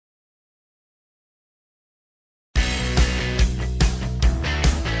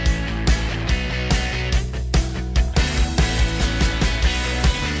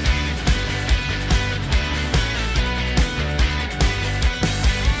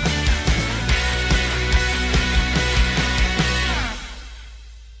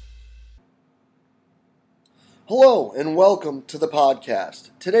Hello and welcome to the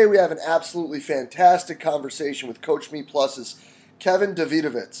podcast. Today we have an absolutely fantastic conversation with Coach Me Plus's Kevin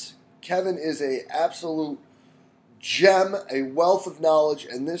Davidovits. Kevin is an absolute gem, a wealth of knowledge,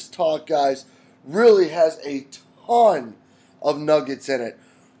 and this talk, guys, really has a ton of nuggets in it.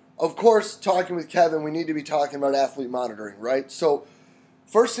 Of course, talking with Kevin, we need to be talking about athlete monitoring, right? So,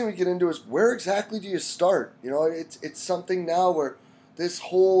 first thing we get into is where exactly do you start? You know, it's something now where this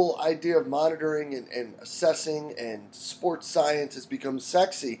whole idea of monitoring and assessing and sports science has become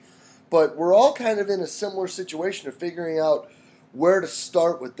sexy, but we're all kind of in a similar situation of figuring out where to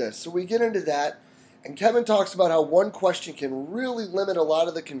start with this. So we get into that, and Kevin talks about how one question can really limit a lot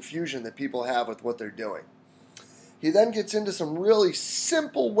of the confusion that people have with what they're doing. He then gets into some really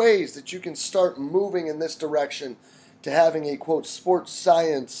simple ways that you can start moving in this direction to having a, quote, sports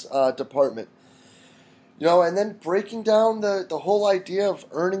science department. You know, and then breaking down the whole idea of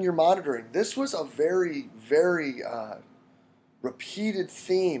earning your monitoring. This was a very, very repeated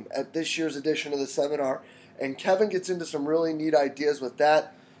theme at this year's edition of the seminar, and Kevin gets into some really neat ideas with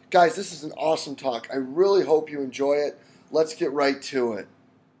that. Guys, this is an awesome talk. I really hope you enjoy it. Let's get right to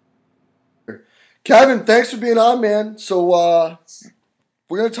it. Kevin, thanks for being on, man. So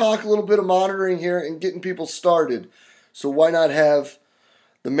we're going to talk a little bit of monitoring here and getting people started. So why not have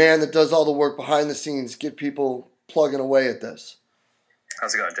the man that does all the work behind the scenes get people plugging away at this?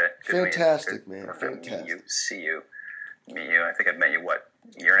 How's it going, Jay? Good fantastic, man. Fantastic. Meet you. I think I've met you, a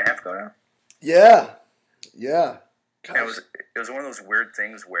year and a half ago now? Yeah. It was one of those weird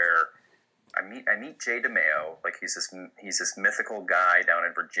things where I meet Jay DeMeo, like he's this mythical guy down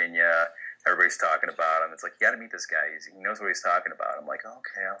in Virginia. Everybody's talking about him. It's like, you got to meet this guy. He knows what he's talking about. I'm like,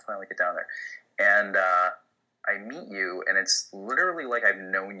 okay, I'll finally get down there. And I meet you, and it's literally like I've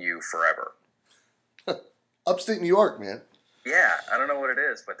known you forever. Upstate New York, man. Yeah, I don't know what it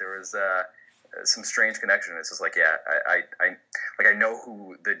is, but there was some strange connection. It's just like, yeah, I know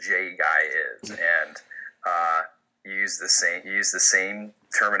who the J guy is, and you use the same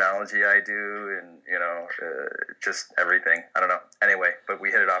terminology I do, and just everything. I don't know. Anyway, but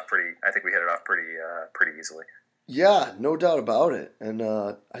we hit it off pretty easily. Yeah, no doubt about it. And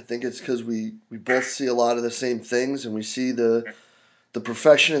I think it's because we both see a lot of the same things, and we see the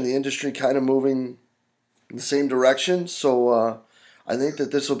profession and the industry kind of moving in the same direction. So I think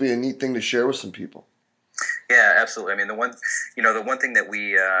that this will be a neat thing to share with some people. Yeah, absolutely. I mean, the one thing that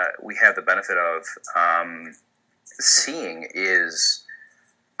we have the benefit of seeing is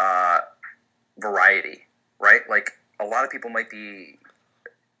variety, right? Like, a lot of people might be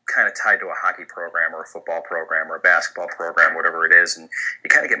kind of tied to a hockey program or a football program or a basketball program, whatever it is, and you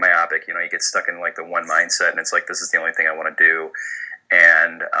kind of get myopic. You get stuck in like the one mindset, and it's like, this is the only thing I want to do.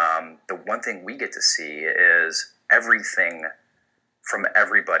 And the one thing we get to see is everything from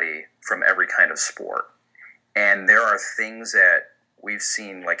everybody, from every kind of sport. And there are things that we've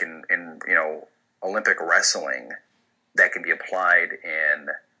seen, like in Olympic wrestling, that can be applied in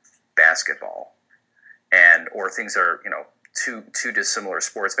basketball, or things that are two dissimilar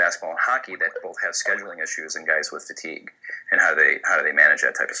sports, basketball and hockey, that both have scheduling issues and guys with fatigue, and how do they manage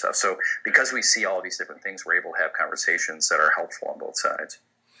that type of stuff. So because we see all of these different things, we're able to have conversations that are helpful on both sides.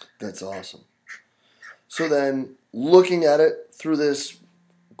 That's awesome. So then, looking at it through this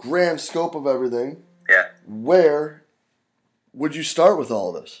grand scope of everything, where would you start with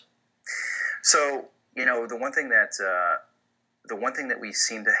all this? So the one thing that we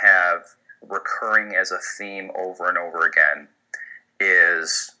seem to have recurring as a theme over and over again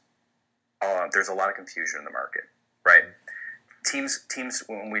is there's a lot of confusion in the market, right? Teams.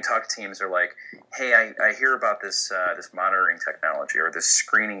 When we talk to teams, they're like, "Hey, I hear about this monitoring technology, or this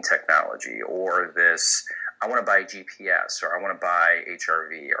screening technology, or this. I want to buy GPS, or I want to buy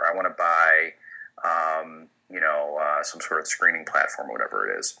HRV, or I want to buy, some sort of screening platform, or whatever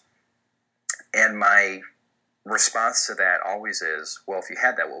it is." And my response to that always is, "Well, if you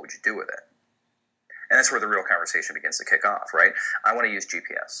had that, what would you do with it?" And that's where the real conversation begins to kick off, right? I want to use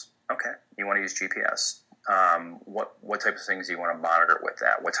GPS. Okay, you want to use GPS. What type of things do you want to monitor with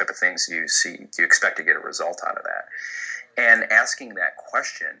that? What type of things do you expect to get a result out of that? And asking that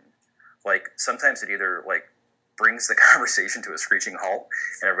question, like, sometimes it either like brings the conversation to a screeching halt,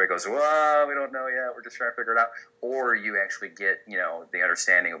 and everybody goes, "Well, we don't know yet. We're just trying to figure it out." Or you actually get the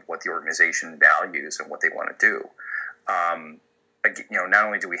understanding of what the organization values and what they want to do. Not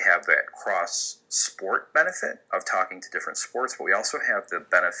only do we have that cross-sport benefit of talking to different sports, but we also have the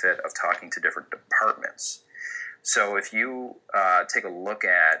benefit of talking to different departments. So if you take a look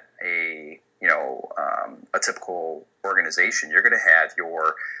at a typical organization, you're going to have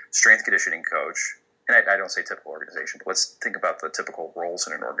your strength conditioning coach, and I don't say typical organization, but let's think about the typical roles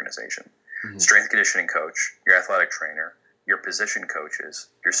in an organization. strength conditioning coach, your athletic trainer, your position coaches,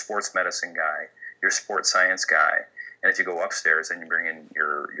 your sports medicine guy, your sports science guy, and if you go upstairs and you bring in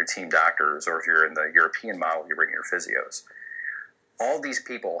your team doctors, or if you're in the European model, you bring in your physios. All these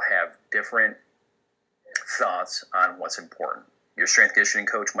people have different thoughts on what's important. Your strength conditioning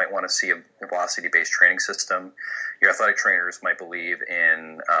coach might want to see a velocity-based training system. Your athletic trainers might believe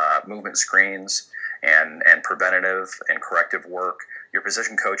in movement screens and preventative and corrective work. Your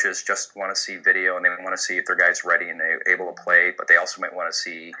position coaches just want to see video, and they want to see if their guy's ready and they're able to play, but they also might want to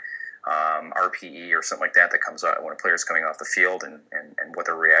see RPE or something like that comes out when a player's coming off the field, and what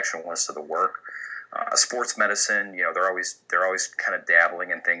their reaction was to the work. Sports medicine, they're always kind of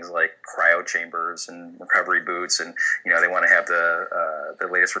dabbling in things like cryo chambers and recovery boots, and they want to have the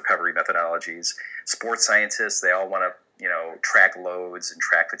latest recovery methodologies. Sports scientists, they all want to track loads and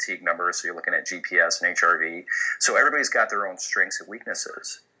track fatigue numbers, so you're looking at GPS and HRV. So everybody's got their own strengths and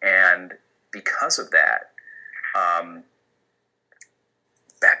weaknesses, and because of that,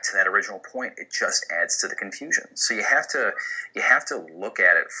 back to that original point, it just adds to the confusion. So you have to look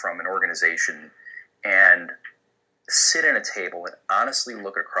at it from an organization and sit at a table and honestly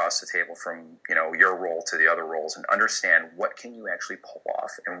look across the table from your role to the other roles and understand what can you actually pull off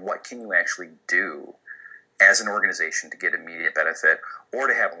and what can you actually do as an organization to get immediate benefit, or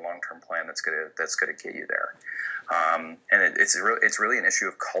to have a long-term plan that's gonna get you there. And it's really an issue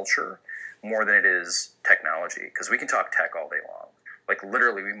of culture more than it is technology, because we can talk tech all day long. Like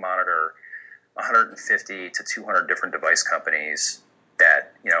literally, we monitor 150 to 200 different device companies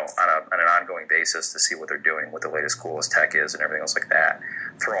that on an ongoing basis to see what they're doing, what the latest coolest tech is, and everything else like that.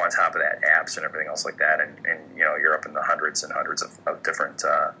 Throw on top of that apps and everything else like that, and you're up in the hundreds and hundreds of different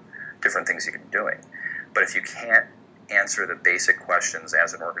things you can be doing. But if you can't answer the basic questions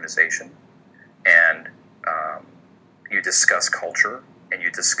as an organization, and you discuss culture, and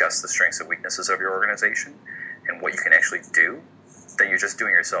you discuss the strengths and weaknesses of your organization, and what you can actually do, then you're just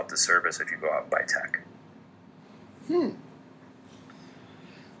doing yourself disservice if you go out and buy tech.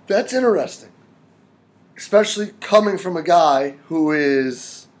 That's interesting. Especially coming from a guy who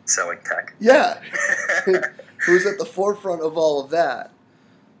is selling tech. Yeah. Who's at the forefront of all of that.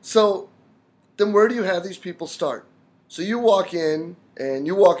 So then where do you have these people start? So you walk in, and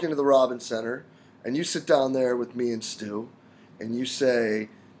you walk into the Robins Center, and you sit down there with me and Stu, and you say,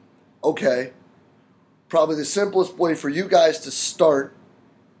 okay, probably the simplest way for you guys to start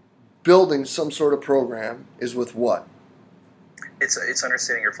building some sort of program is with what? It's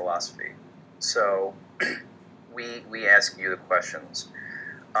understanding your philosophy. So we ask you the questions.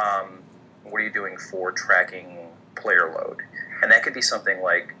 What are you doing for tracking player load? And that could be something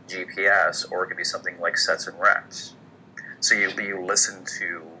like GPS, or it could be something like sets and reps. So you listen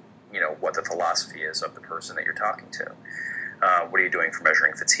to what the philosophy is of the person that you're talking to. What are you doing for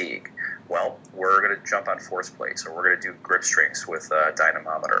measuring fatigue? Well, we're going to jump on force plates, or we're going to do grip strengths with a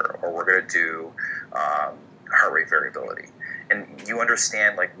dynamometer, or we're going to do heart rate variability. And you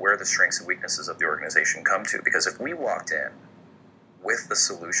understand where the strengths and weaknesses of the organization come to. Because if we walked in with the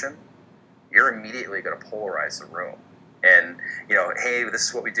solution, you're immediately going to polarize the room. And, hey, this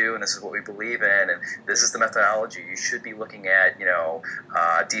is what we do, and this is what we believe in, and this is the methodology. You should be looking at,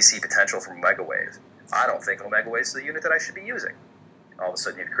 DC potential from Omega-Wave. I don't think Omega-Wave is the unit that I should be using. All of a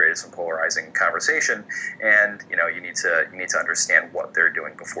sudden, you've created some polarizing conversation, and, you need to understand what they're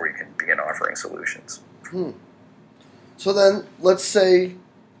doing before you can begin offering solutions. So then, let's say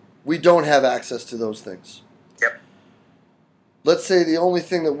we don't have access to those things. Yep. Let's say the only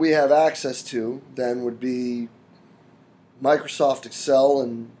thing that we have access to then would be Microsoft Excel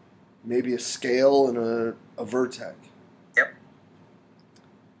and maybe a scale and a Vertec. Yep.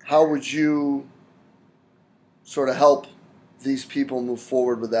 How would you sort of help these people move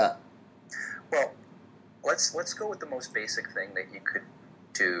forward with that? Well, let's go with the most basic thing that you could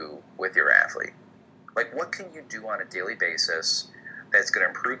do with your athlete. What can you do on a daily basis that's going to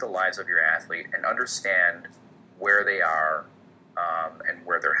improve the lives of your athlete and understand where they are and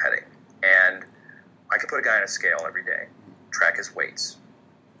where they're heading? And I could put a guy on a scale every day, track his weights.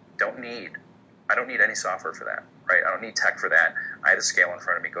 I don't need any software for that, right? I don't need tech for that. I have a scale in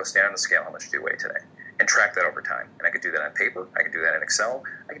front of me. Go stand on the scale. How much do you weigh today? And track that over time. And I could do that on paper. I could do that in Excel.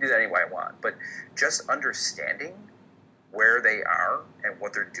 I can do that any way I want. But just understanding where they are and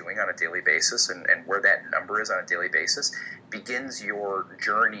what they're doing on a daily basis, and where that number is on a daily basis, begins your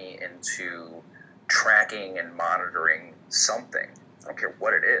journey into tracking and monitoring something. I don't care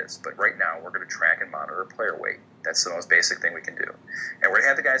what it is, but right now we're going to track and monitor player weight. That's the most basic thing we can do. And we're going to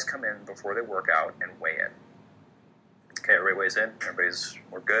have the guys come in before they work out and weigh in. Okay, everybody weighs in.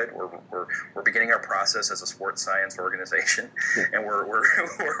 We're good. We're beginning our process as a sports science organization, and we're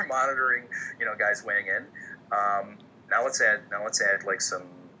monitoring, guys weighing in. Now let's add like some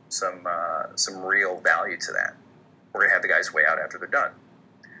real value to that. We're gonna have the guys weigh out after they're done,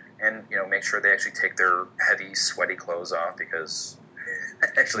 and make sure they actually take their heavy, sweaty clothes off, because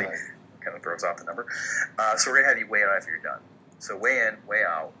actually kind of throws off the number. So we're gonna have you weigh out after you're done. So weigh in, weigh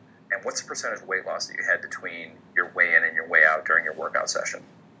out. And what's the percentage of weight loss that you had between your weigh-in and your weigh-out during your workout session?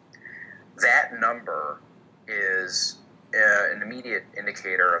 That number is an immediate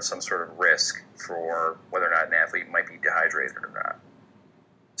indicator of some sort of risk for whether or not an athlete might be dehydrated or not.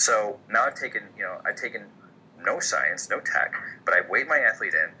 So now I've taken no science, no tech, but I've weighed my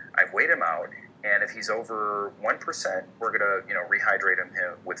athlete in, I've weighed him out, and if he's over 1%, we're gonna rehydrate him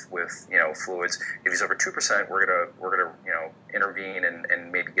with fluids. If he's over 2%, we're gonna intervene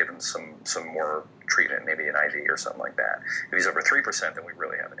and maybe give him some more treatment, maybe an IV or something like that. If he's over 3%, then we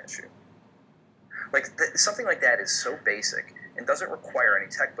really have an issue. Like something like that is so basic and doesn't require any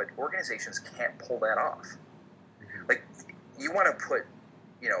tech, but organizations can't pull that off. Like, you want to put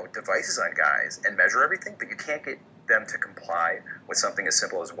devices on guys and measure everything, but you can't get them to comply with something as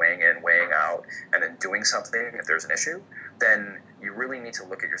simple as weighing in, weighing out, and then doing something if there's an issue. Then you really need to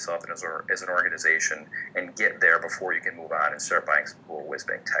look at yourself as an organization and get there before you can move on and start buying some cool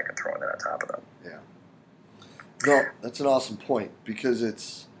whiz-bang tech and throwing that on top of them. Yeah. No, that's an awesome point, because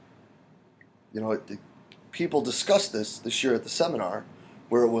it's, people discussed this year at the seminar,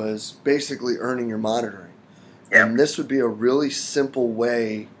 where it was basically earning your monitoring. Yeah. And this would be a really simple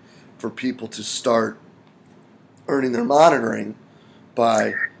way for people to start earning their monitoring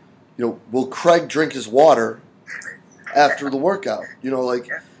by, will Craig drink his water after the workout?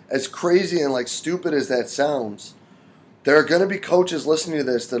 As crazy and stupid as that sounds, there are going to be coaches listening to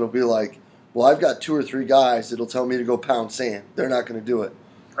this that'll be like, well, I've got 2 or 3 guys that'll tell me to go pound sand. They're not going to do it.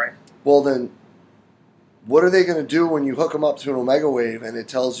 Right. Well, then, what are they going to do when you hook them up to an Omega Wave and it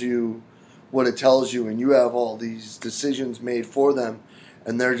tells you what it tells you, and you have all these decisions made for them,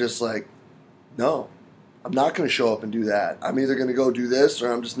 and they're just like, no, I'm not going to show up and do that. I'm either going to go do this,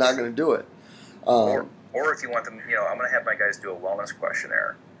 or I'm just not going to do it. Or if you want them, I'm going to have my guys do a wellness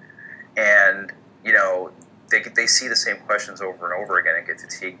questionnaire, and they see the same questions over and over again and get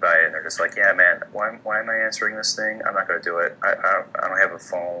fatigued by it, and they're just like, yeah, man, why am I answering this thing? I'm not going to do it. I don't have a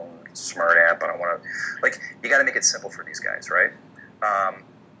phone, smart app. I don't want to. You got to make it simple for these guys, right?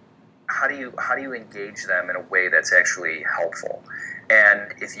 How do you engage them in a way that's actually helpful?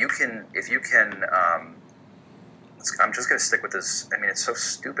 And if you can, I'm just going to stick with this. I mean, it's so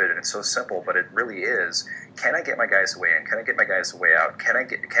stupid and it's so simple, but it really is. Can I get my guys to weigh in? Can I get my guys to weigh out? Can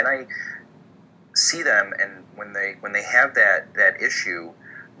I see them, and when they have that issue,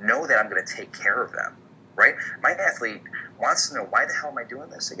 know that I'm going to take care of them, right? My athlete wants to know, why the hell am I doing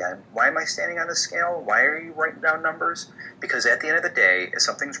this again? Why am I standing on the scale? Why are you writing down numbers? Because at the end of the day, if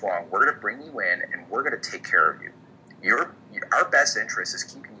something's wrong, we're going to bring you in and we're going to take care of you. Our best interest is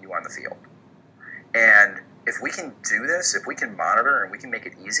keeping you on the field. And if we can do this, if we can monitor and we can make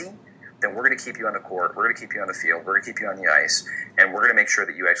it easy, then we're going to keep you on the court, we're going to keep you on the field, we're going to keep you on the ice, and we're going to make sure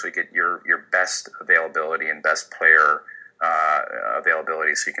that you actually get your best availability and best player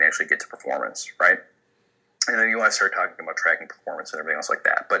availability, so you can actually get to performance, right? And then you want to start talking about tracking performance and everything else like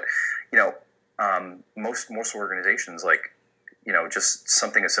that. But, most organizations, just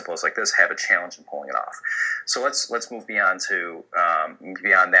something as simple as this, have a challenge in pulling it off. So let's move beyond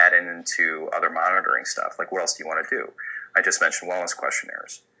that and into other monitoring stuff. Like, what else do you want to do? I just mentioned wellness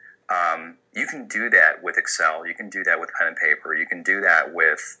questionnaires. You can do that with Excel. You can do that with pen and paper. You can do that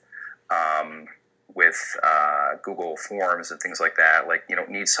with Google Forms and things like that. You don't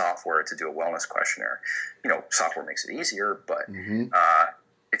need software to do a wellness questionnaire. Software makes it easier, but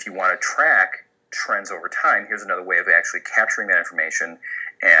if you want to track trends over time, here's another way of actually capturing that information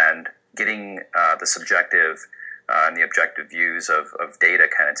and getting the subjective and the objective views of data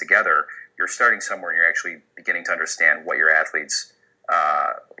kind of together. You're starting somewhere, and you're actually beginning to understand what your athletes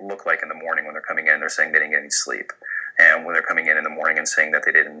look like in the morning when they're coming in. They're saying they didn't get any sleep, and when they're coming in the morning and saying that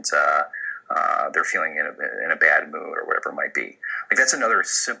they didn't, they're feeling in a bad mood or whatever it might be. That's another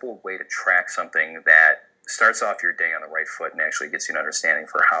simple way to track something that starts off your day on the right foot and actually gets you an understanding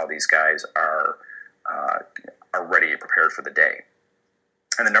for how these guys are ready and prepared for the day.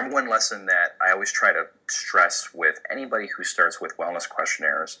 And the number one lesson that I always try to stress with anybody who starts with wellness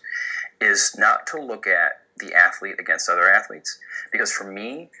questionnaires is not to look at the athlete against other athletes. Because for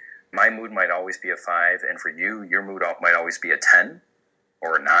me, my mood might always be a 5, and for you, your mood might always be a 10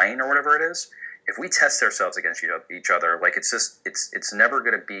 or a 9 or whatever it is. If we test ourselves against each other, it's never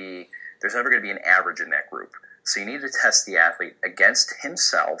going to be, there's never going to be an average in that group. So you need to test the athlete against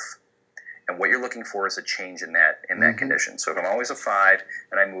himself, and what you're looking for is a change in that condition. So if I'm always a 5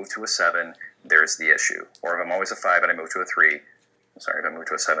 and I move to a 7, there's the issue. Or if I'm always a 5 and I move to a 3, if I move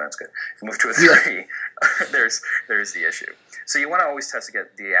to a 7, that's good. If I move to a 3, there's the issue. So you want to always test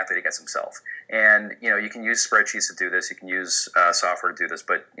the athlete against himself. And, you can use spreadsheets to do this. You can use software to do this.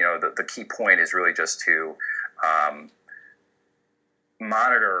 But, the key point is really just to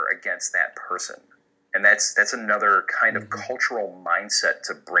monitor against that person. And that's another kind of cultural mindset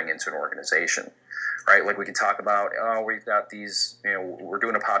to bring into an organization, right? Like we can talk about, we've got these, we're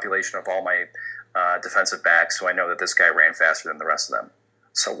doing a population of all my defensive backs, so I know that this guy ran faster than the rest of them.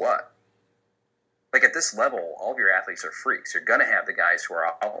 So what? Like at this level, all of your athletes are freaks. You're going to have the guys who are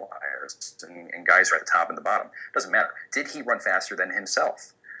outliers and guys who are at the top and the bottom. It doesn't matter. Did he run faster than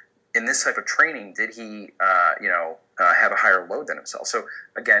himself? In this type of training, did he, have a higher load than himself? So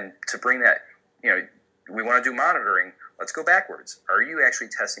again, to bring that, we want to do monitoring. Let's go backwards. Are you actually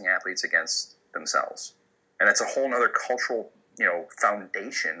testing athletes against themselves? And that's a whole other cultural,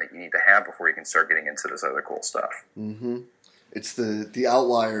 foundation that you need to have before you can start getting into this other cool stuff. Mm-hmm. It's the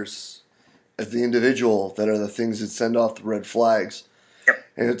outliers of the individual that are the things that send off the red flags. Yep.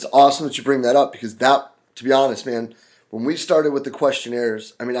 And it's awesome that you bring that up because that, to be honest, man, when we started with the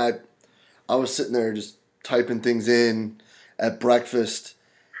questionnaires, I mean, I was sitting there just typing things in at breakfast.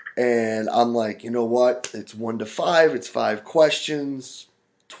 And I'm like, you know what? It's 1 to 5. It's 5 questions.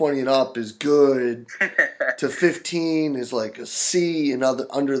 20 and up is good. To 15 is like a C. And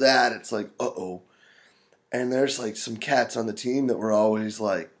under that, it's like, uh-oh. And there's like some cats on the team that were always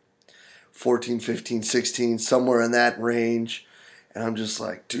like 14, 15, 16, somewhere in that range. And I'm just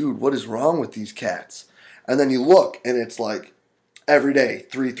like, dude, what is wrong with these cats? And then you look, and it's like every day,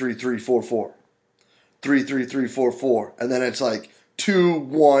 3, 3, 3, 4, 4. 3, 3, 3, 4, 4. And then it's like 2,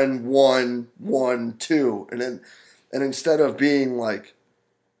 1, 1, 1, 2. And instead of being like,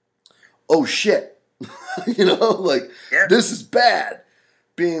 oh shit, this is bad,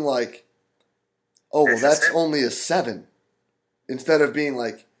 being like, oh, well, that's only a 7. Instead of being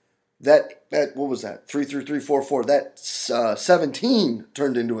like, that what was that? 3, 3, 3, 4, 4. That 17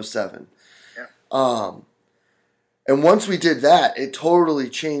 turned into a 7. Yeah. And once we did that, it totally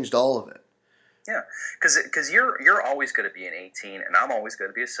changed all of it. Yeah, because you're always going to be an 18, and I'm always going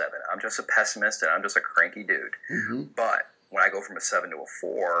to be a 7. I'm just a pessimist, and I'm just a cranky dude. Mm-hmm. But when I go from a 7 to a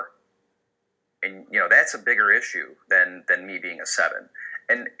 4, and that's a bigger issue than me being a 7.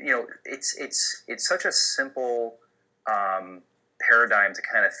 And it's such a simple paradigm to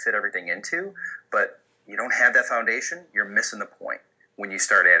kind of fit everything into, but you don't have that foundation, you're missing the point when you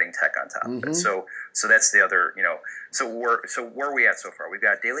start adding tech on top of it. So that's the other, so where are we at so far? We've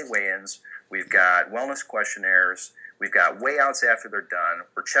got daily weigh-ins, we've got wellness questionnaires, we've got weigh-outs after they're done,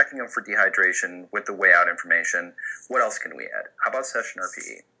 we're checking them for dehydration with the weigh-out information. What else can we add? How about session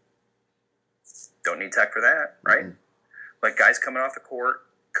RPE? Don't need tech for that, right? Mm-hmm. Like guys coming off the court,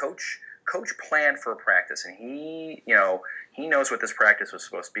 coach planned for a practice, and he knows what this practice was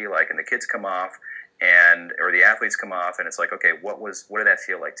supposed to be like, and the kids come off, or the athletes come off, and it's like, okay, what did that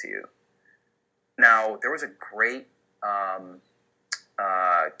feel like to you? Now, there was a great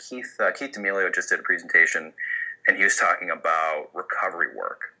Keith D'Amelio just did a presentation, and he was talking about recovery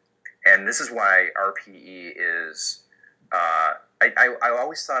work, and this is why RPE is. I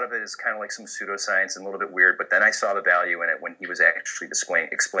always thought of it as kind of like some pseudoscience and a little bit weird, but then I saw the value in it when he was actually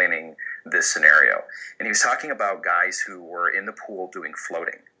explaining this scenario. And he was talking about guys who were in the pool doing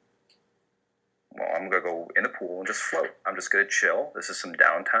floating. Well, I'm going to go in the pool and just float. I'm just going to chill. This is some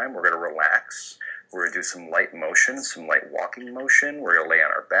downtime. We're going to relax. We're going to do some light motion, some light walking motion. We're going to lay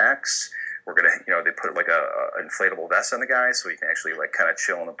on our backs. We're going to, they put like a inflatable vest on the guy so he can actually like kind of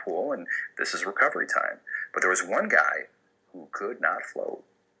chill in the pool, and this is recovery time. But there was one guy who could not float.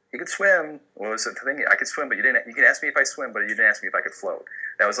 He could swim. What was the thing? I could swim, but you didn't. You could ask me if I swim, but you didn't ask me if I could float.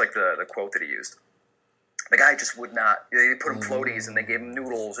 That was like the quote that he used. The guy just would not. They put him floaties, and they gave him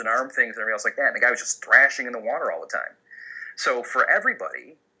noodles and arm things and everything else like that. And the guy was just thrashing in the water all the time. So for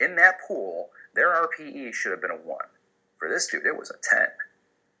everybody in that pool, their RPE should have been a 1. For this dude, it was a 10.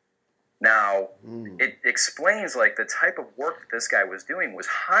 Now, it explains like the type of work that this guy was doing was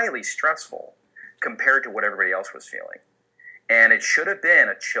highly stressful compared to what everybody else was feeling. And it should have been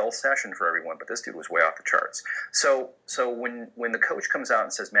a chill session for everyone, but this dude was way off the charts. So when the coach comes out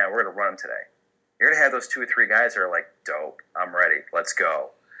and says, man, we're going to run him today, you're going to have those 2 or 3 guys that are like, dope, I'm ready, let's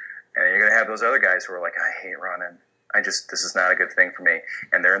go. And you're going to have those other guys who are like, I hate running. This is not a good thing for me.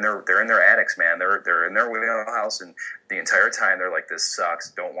 And they're in their attics, man. They're in their wheelhouse, and the entire time they're like, this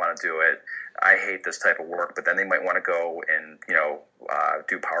sucks, don't want to do it. I hate this type of work, but then they might want to go and,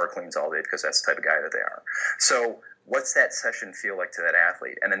 do power cleans all day because that's the type of guy that they are. So what's that session feel like to that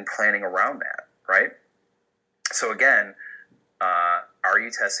athlete? And then planning around that, right? So again, are you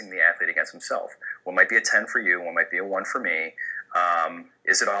testing the athlete against himself? One might be a 10 for you, one might be a 1 for me.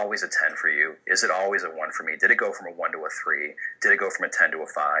 Is it always a 10 for you? Is it always a 1 for me? Did it go from a 1 to a 3? Did it go from a 10 to a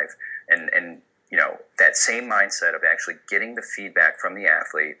 5? And that same mindset of actually getting the feedback from the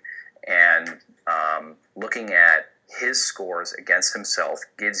athlete and looking at his scores against himself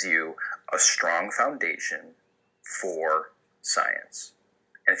gives you a strong foundation for science.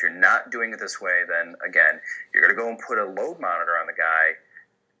 And if you're not doing it this way, then again, you're going to go and put a load monitor on the guy,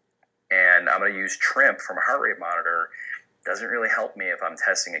 and I'm going to use TRIMP from a heart rate monitor. Doesn't really help me if I'm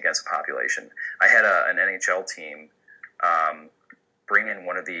testing against a population. I had an NHL team bring in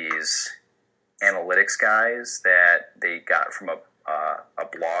one of these analytics guys that they got from a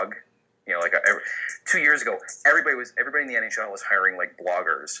blog. 2 years ago, everybody in the NHL was hiring like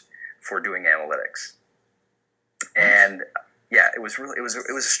bloggers for doing analytics, and yeah, it was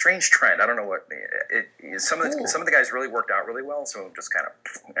a strange trend. I don't know what some of the guys really worked out really well. Some of them just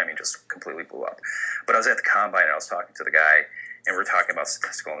just completely blew up. But I was at the combine and I was talking to the guy, and we were talking about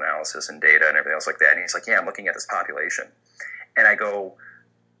statistical analysis and data and everything else like that. And he's like, "Yeah, I'm looking at this population," and I go,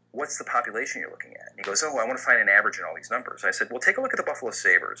 "What's the population you're looking at?" And he goes, "Oh, I want to find an average in all these numbers." I said, "Well, take a look at the Buffalo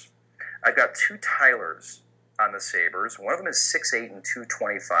Sabres. I've got 2 Tylers on the Sabres. One of them is 6'8" and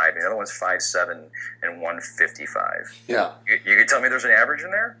 225. The other one's 5'7" and 155. Yeah. You can tell me there's an average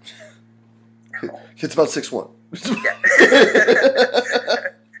in there? No. It's about 6'1". Yeah.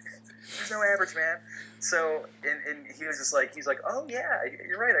 There's no average, man. So, and he was just like, he's like, "Oh yeah,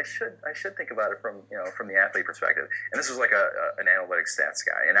 you're right. I should think about it from the athlete perspective." And this was like an analytics stats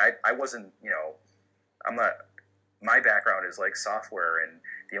guy, and I wasn't, I'm not. My background is like software, and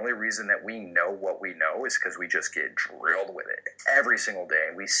the only reason that we know what we know is because we just get drilled with it every single day,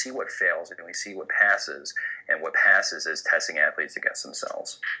 and we see what fails and we see what passes, and what passes is testing athletes against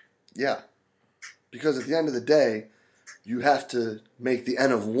themselves. Yeah, because at the end of the day, you have to make the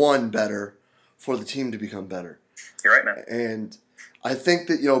N of 1 better for the team to become better. You're right, man. And I think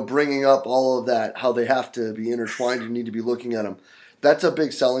that, bringing up all of that, how they have to be intertwined, you need to be looking at them. That's a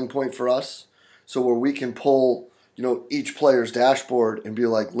big selling point for us. So where we can pull, each player's dashboard and be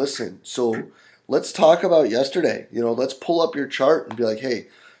like, "Listen, so let's talk about yesterday. Let's pull up your chart and be like, hey,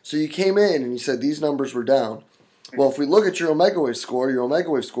 so you came in and you said these numbers were down. Well, if we look at your OmegaWave score, your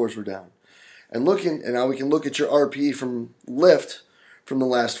OmegaWave scores were down. And now we can look at your RPE from lift from the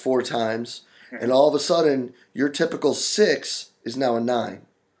last 4 times, and all of a sudden your typical 6 is now a 9.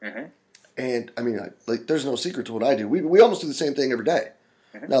 Mm-hmm. And I mean, there's no secret to what I do. We almost do the same thing every day.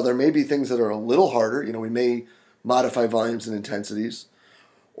 Mm-hmm. Now there may be things that are a little harder. We may modify volumes and intensities,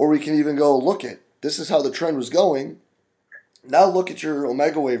 or we can even go look at this is how the trend was going. Now look at your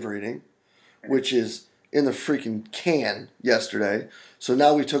OmegaWave reading, which is in the freaking can yesterday. So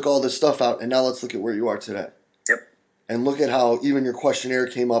now we took all this stuff out, and now let's look at where you are today. Yep. And look at how even your questionnaire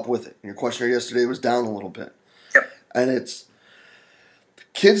came up with it. Your questionnaire yesterday was down a little bit. Yep. And it's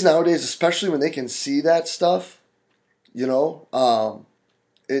kids nowadays, especially when they can see that stuff,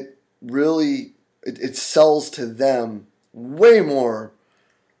 it really it sells to them way more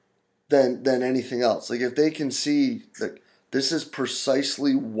than anything else. Like if they can see that this is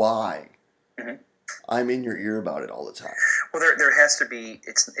precisely why I'm in your ear about it all the time. Well, there has to be.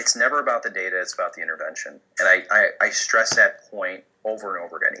 It's never about the data. It's about the intervention, and I stress that point over and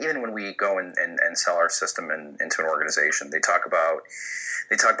over again. Even when we go and sell our system into an organization, they talk about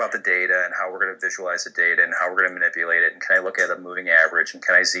the data and how we're going to visualize the data and how we're going to manipulate it. And can I look at a moving average and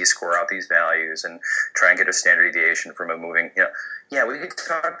can I z-score out these values and try and get a standard deviation from a moving? Yeah, we could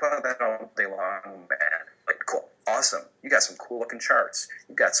talk about that all day long, man. Like, cool, awesome. You got some cool looking charts.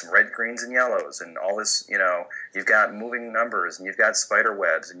 You've got some red, greens, and yellows, and all this. You've got moving numbers, and you've got spider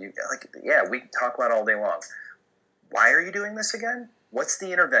webs, and we can talk about it all day long. Why are you doing this again? What's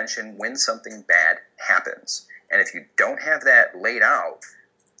the intervention when something bad happens? And if you don't have that laid out,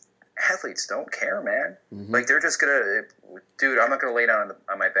 athletes don't care, man. Mm-hmm. Like they're just dude, I'm not gonna lay down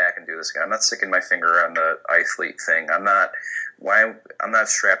on my back and do this again. I'm not sticking my finger on the athlete thing. I'm not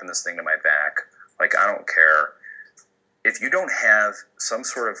strapping this thing to my back. Like I don't care. If you don't have some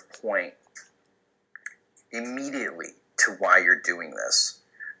sort of point immediately to why you're doing this,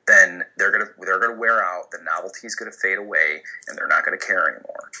 then they're gonna wear out. The novelty is gonna fade away, and they're not gonna care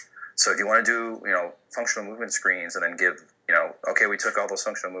anymore. So if you want to do functional movement screens and then give okay, we took all those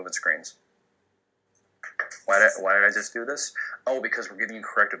functional movement screens. Why did I just do this? Oh, because we're giving you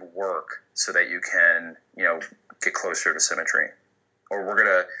corrective work so that you can get closer to symmetry. or we're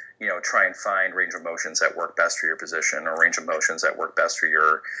gonna try and find range of motions that work best for your position, or range of motions that work best for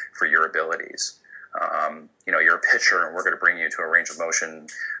your abilities. You're a pitcher, and we're going to bring you to a range of motion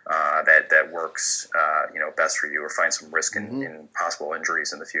that works, best for you, or find some risk in possible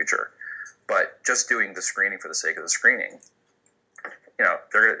injuries in the future. But just doing the screening for the sake of the screening,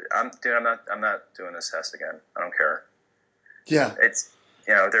 I'm not doing this test again. I don't care. Yeah, it's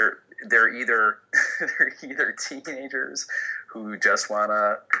they're either they're either teenagers who just want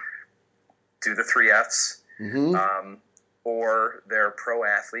to do the 3 Fs. Mm-hmm. Or they're pro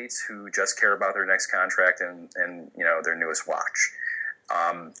athletes who just care about their next contract and their newest watch.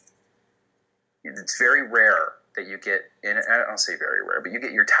 It's very rare that you get, and I don't say very rare, but you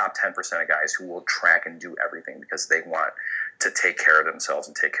get your top 10% of guys who will track and do everything because they want to take care of themselves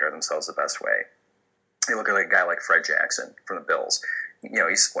and take care of themselves the best way. You look at a guy like Fred Jackson from the Bills.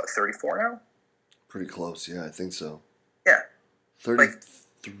 He's 34 now? Pretty close, yeah, I think so. Yeah. 33.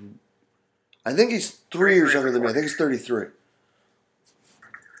 I think he's 3 years younger than me. I think he's 33.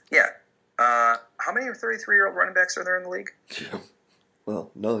 Yeah. How many 33-year-old running backs are there in the league? Yeah.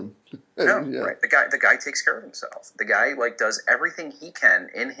 Well, none. No, yeah. Right. The guy takes care of himself. The guy does everything he can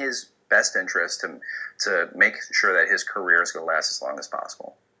in his best interest to make sure that his career is going to last as long as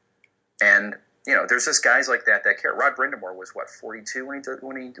possible. And there's just guys like that care. Rod Brindamore was 42 when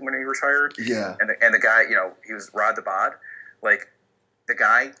he retired. Yeah. And the guy, he was Rod the Bod. The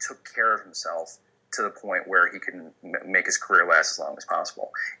guy took care of himself to the point where he can make his career last as long as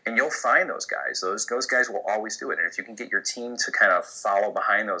possible. And you'll find those guys. Those guys will always do it. And if you can get your team to kind of follow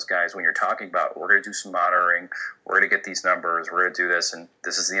behind those guys when you're talking about, we're going to do some monitoring, we're going to get these numbers, we're going to do this, and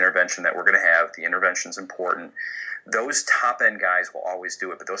this is the intervention that we're going to have. The intervention's important. Those top-end guys will always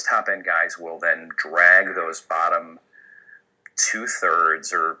do it, but those top-end guys will then drag those bottom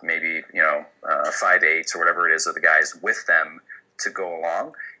 2/3 or maybe 5/8 or whatever it is of the guys with them to go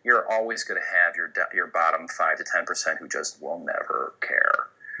along. You're always going to have your bottom 5 to 10% who just will never care,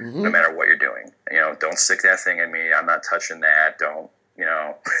 no matter what you're doing. Don't stick that thing in me. I'm not touching that. Don't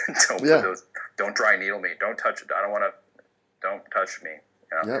put those. Don't dry needle me. Don't touch it. I don't want to. Don't touch me.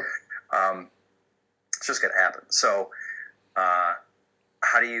 Yep. It's just going to happen. So,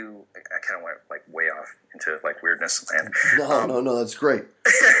 how do you? I kind of went way off into weirdness land. No, that's great.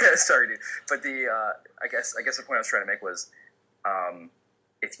 Sorry, dude. But I guess the point I was trying to make was,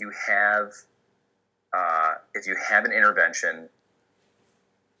 if you have an intervention,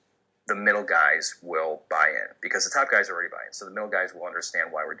 the middle guys will buy in because the top guys already buy in. So the middle guys will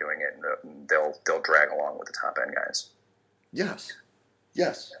understand why we're doing it, and they'll drag along with the top end guys. Yes.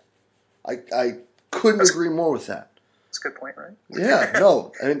 I couldn't agree more with that. That's a good point, right? Yeah,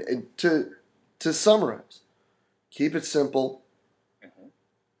 no. And to summarize, keep it simple,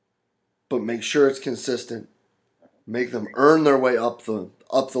 but make sure it's consistent. Make them earn their way up the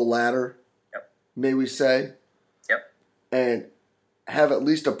ladder, may we say. Yep. And have at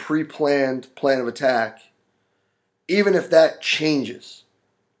least a pre-planned plan of attack, even if that changes.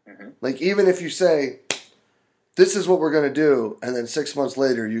 Even if you say, this is what we're going to do, and then 6 months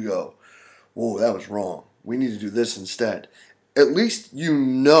later you go, whoa, that was wrong. We need to do this instead. At least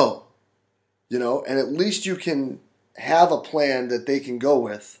and at least you can have a plan that they can go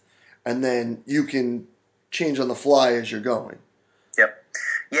with, and then you can change on the fly as you're going. Yep.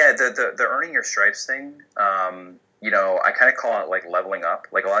 Yeah, the earning your stripes thing, I kind of call it leveling up.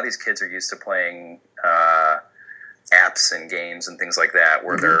 A lot of these kids are used to playing apps and games and things like that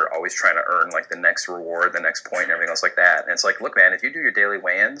where they're always trying to earn the next reward, the next point, and everything else like that. And it's look, man, if you do your daily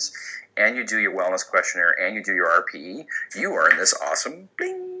weigh-ins and you do your wellness questionnaire and you do your RPE, you earn this awesome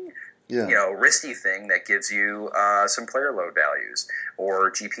bling, wristy thing that gives you some player load values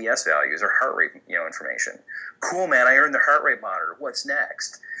or GPS values or heart rate, information. Cool, man, I earned the heart rate monitor. What's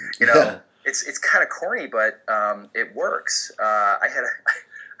next? It's kind of corny, but it works. I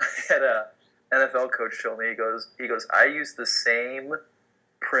had a NFL coach tell me, he goes, I use the same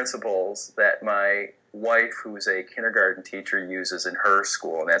principles that my wife, who's a kindergarten teacher, uses in her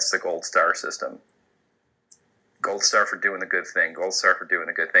school, and that's the Gold Star system. Gold Star for doing the good thing. Gold Star for doing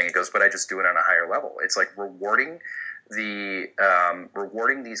the good thing. He goes, but I just do it on a higher level. It's rewarding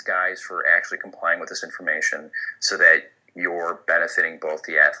these guys for actually complying with this information, so that you're benefiting both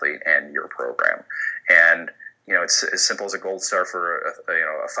the athlete and your program. And it's as simple as a Gold Star for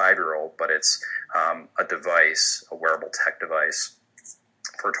a 5-year-old, but it's a device, a wearable tech device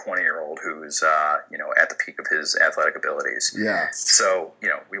for a 20-year-old who's at the peak of his athletic abilities. Yeah. So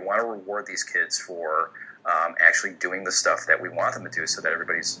we want to reward these kids for actually doing the stuff that we want them to do, so that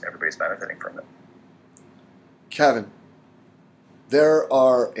everybody's benefiting from it. Kevin, there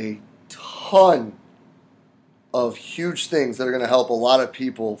are a ton of huge things that are going to help a lot of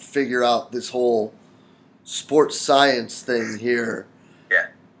people figure out this whole sports science thing here. Yeah.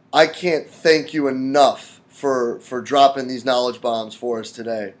 I can't thank you enough for dropping these knowledge bombs for us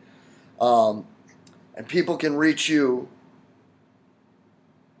today. And people can reach you.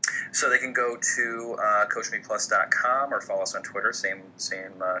 So they can go to CoachMePlus.com or follow us on Twitter, same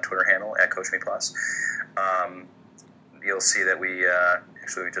Twitter handle at CoachMePlus. You'll see that we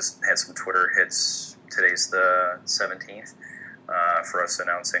just had some Twitter hits. Today's the 17th for us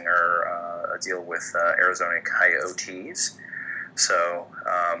announcing our deal with Arizona Coyotes. So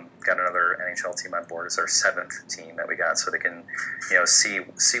got another NHL team on board. It's our 7th team that we got, so they can see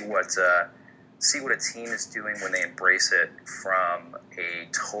what a team is doing when they embrace it from a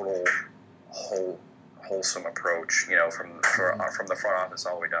total wholesome approach. From the front office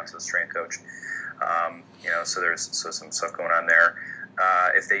all the way down to the strength coach. So there's some stuff going on there.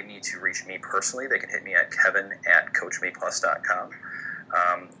 If they need to reach me personally, they can hit me at kevin@coachmeplus.com.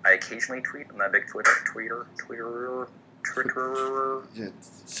 I occasionally tweet. I'm not a big tweeter. Yeah,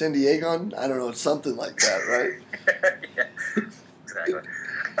 San Diego? I don't know. It's something like that, right? Yeah, exactly.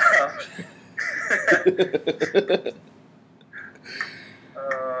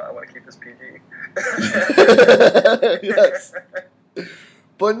 I want to keep this PG. Yes.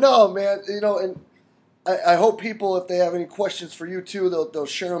 But no, man, and I hope people, if they have any questions for you too, they'll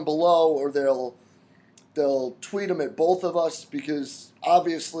share them below, or they'll tweet them at both of us, because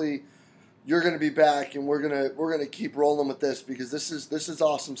obviously you're going to be back, and we're gonna keep rolling with this, because this is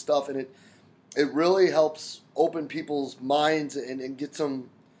awesome stuff, and it really helps open people's minds and gets them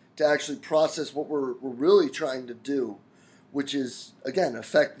to actually process what we're really trying to do, which is, again,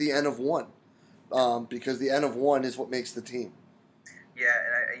 affect the N of one, because the N of one is what makes the team. Yeah,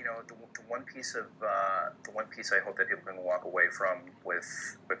 and the one piece I hope that people can walk away from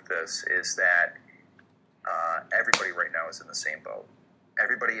with this is that everybody right now is in the same boat.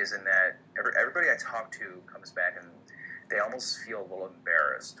 Everybody is in that. Everybody I talk to comes back and they almost feel a little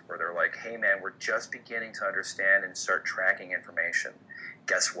embarrassed, where they're like, "Hey, man, we're just beginning to understand and start tracking information."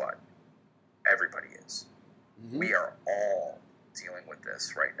 Guess what? Everybody is. Mm-hmm. We are all dealing with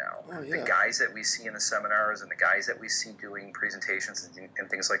this right now. Oh, yeah. The guys that we see in the seminars and the guys that we see doing presentations and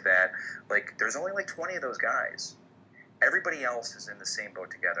things like that, there's only 20 of those guys. Everybody else is in the same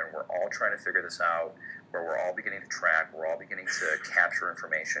boat together, and we're all trying to figure this out, where we're all beginning to track, we're all beginning to capture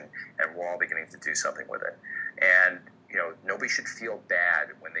information, and we're all beginning to do something with it. And nobody should feel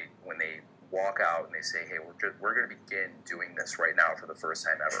bad when they walk out and they say, "Hey, we're going to begin doing this right now for the first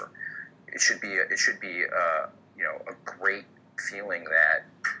time ever." It should be a great feeling that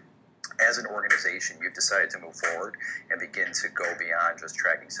as an organization you've decided to move forward and begin to go beyond just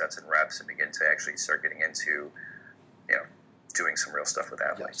tracking sets and reps, and begin to actually start getting into doing some real stuff with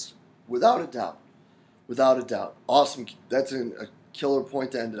athletes. Yes. Without a doubt. Awesome. That's a killer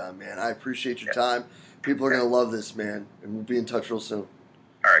point to end it on, man. I appreciate your time. People are going to love this, man, and we'll be in touch real soon.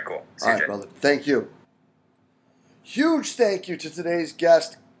 All right, cool. See you, Jay. Brother. Thank you. Huge thank you to today's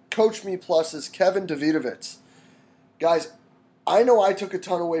guest, Coach Me Plus's Kevin Davidovits. Guys, I know I took a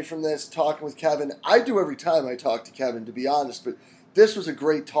ton away from this talking with Kevin. I do every time I talk to Kevin, to be honest, but this was a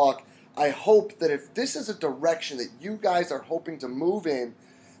great talk. I hope that if this is a direction that you guys are hoping to move in,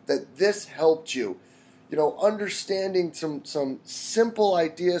 that this helped you. Understanding some simple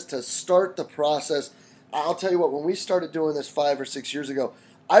ideas to start the process. I'll tell you what, when we started doing this 5 or 6 years ago,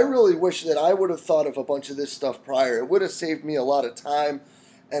 I really wish that I would have thought of a bunch of this stuff prior. It would have saved me a lot of time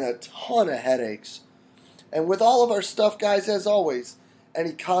and a ton of headaches. And with all of our stuff, guys, as always,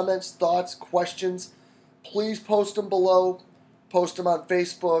 any comments, thoughts, questions, please post them below. Post them on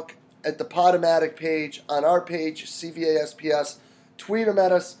Facebook, at the Podomatic page, on our page, CVASPS. Tweet them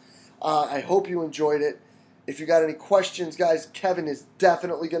at us. I hope you enjoyed it. If you got any questions, guys, Kevin is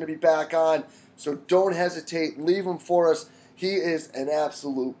definitely going to be back on, so don't hesitate. Leave them for us. He is an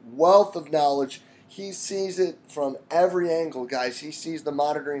absolute wealth of knowledge. He sees it from every angle, guys. He sees the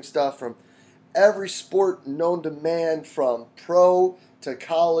monitoring stuff from every sport known to man, from pro to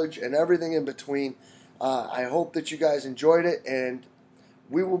college and everything in between. I hope that you guys enjoyed it, and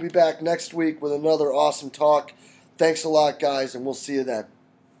we will be back next week with another awesome talk. Thanks a lot, guys, and we'll see you then.